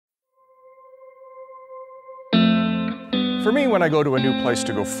For me, when I go to a new place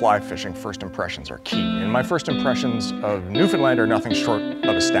to go fly fishing, first impressions are key. And my first impressions of Newfoundland are nothing short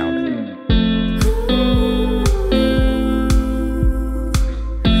of astounding.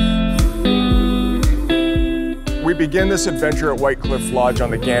 We begin this adventure at WhiteCliff Lodge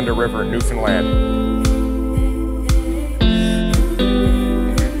on the Gander River in Newfoundland.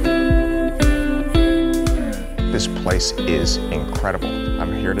 This place is incredible,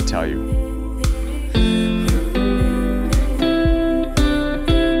 I'm here to tell you.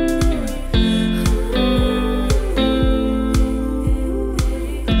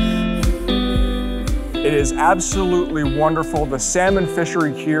 It is absolutely wonderful. The salmon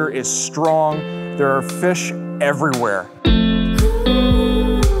fishery here is strong. There are fish everywhere.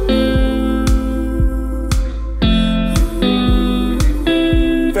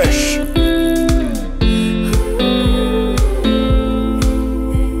 Fish.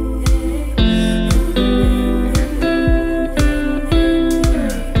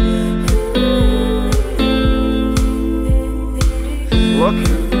 Look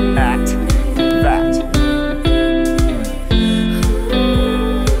at that.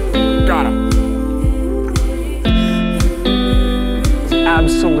 Got him.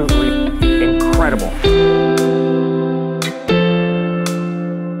 Absolutely incredible.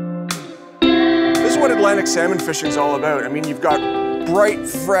 This is what Atlantic salmon fishing is all about. I mean, you've got bright,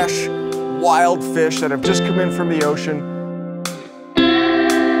 fresh, wild fish that have just come in from the ocean.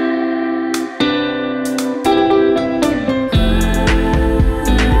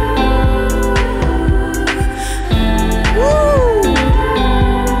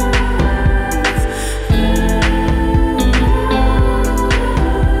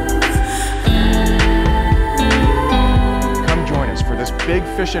 Big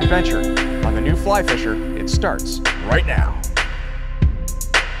fish adventure on the new Fly Fisher. It starts right now.